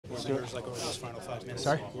What were the nerves like over those final 5 minutes?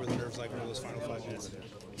 Sorry? What were the nerves like over those final 5 minutes?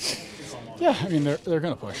 Yeah, I mean, they're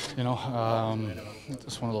going to push, you know.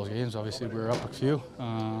 It's one of those games. Obviously, we were up a few.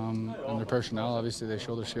 And their personnel, obviously, they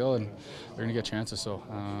show their skill, and they're going to get chances. So,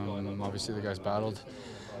 obviously, the guys battled.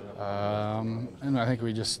 And I think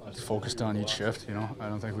we just focused on each shift, you know. I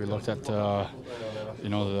don't think we looked at, you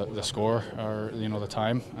know, the score or, you know, the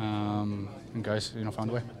time. And guys, you know, found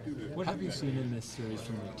a way. What have you seen in this series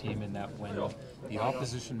from the team in that when the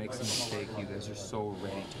opposition makes a mistake, you guys are so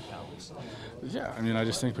ready to pounce? Yeah, I mean, I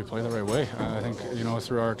just think we play the right way. I think, you know,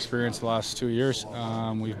 through our experience the last 2 years,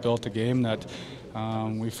 we've built a game that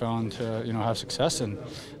we found to, you know, have success in.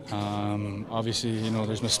 Obviously, you know,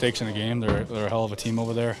 there's mistakes in the game. They're a hell of a team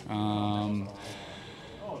over there.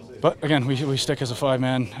 But again, we stick as a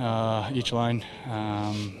 5-man, each line,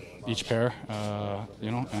 each pair,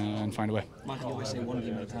 you know, and find a way. Monty, you always say one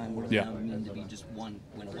game at a time. What does it now mean to be just one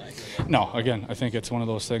win away? No, again, I think it's one of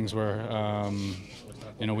those things where,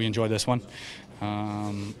 you know, we enjoy this one.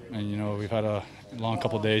 And, you know, we've had a long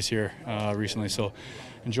couple of days here recently, so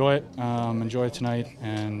enjoy it tonight,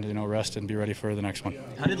 and, you know, rest and be ready for the next one.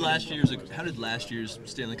 How did last year's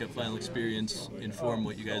Stanley Cup Final experience inform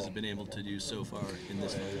what you guys have been able to do so far in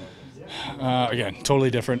this year? Again, totally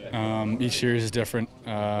different. Each series is different.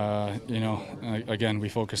 You know, again, we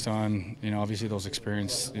focused on, you know, obviously those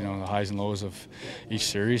experience, you know, the highs and lows of each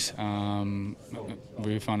series.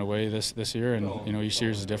 We found a way this year, and, you know, each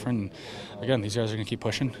series is different. And again, these guys are going to keep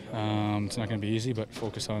pushing. It's not going to be easy, but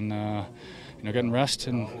focus on, you know, getting rest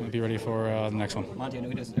and be ready for the next one. Monty, I know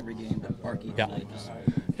he does it every game, but Barkey tonight just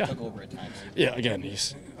took over at times. Yeah, again,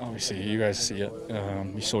 he's obviously, you guys see it.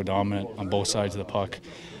 He's so dominant on both sides of the puck.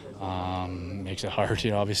 Makes it hard,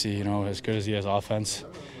 you know, obviously, you know, as good as he has offense,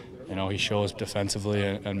 you know, he shows defensively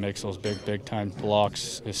and makes those big time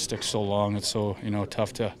blocks. His stick's so long, it's so, you know,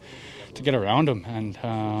 tough to get around him. And,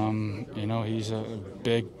 you know, he's a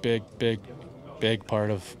big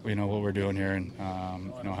part of, you know, what we're doing here, and,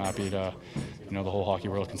 you know, happy to, you know, the whole hockey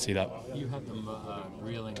world can see that. You had them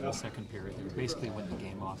reeling in the second period. They basically win the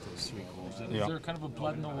game off those 3 goals. Is there kind of a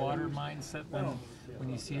blood in the water mindset when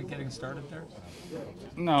you see it getting started there?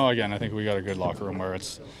 No, again, I think we got a good locker room where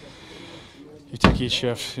it's, you take each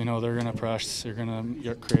shift, you know, they're going to press, you're going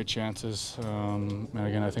to create chances. And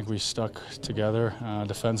again, I think we stuck together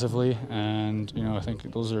defensively, and, you know, I think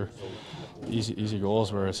those are easy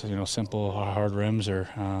goals where it's, you know, simple, hard rims or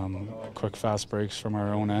quick, fast breaks from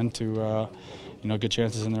our own end to, you know, good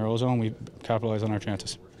chances in their own zone. We capitalize on our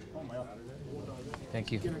chances.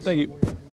 Thank you. Thank you.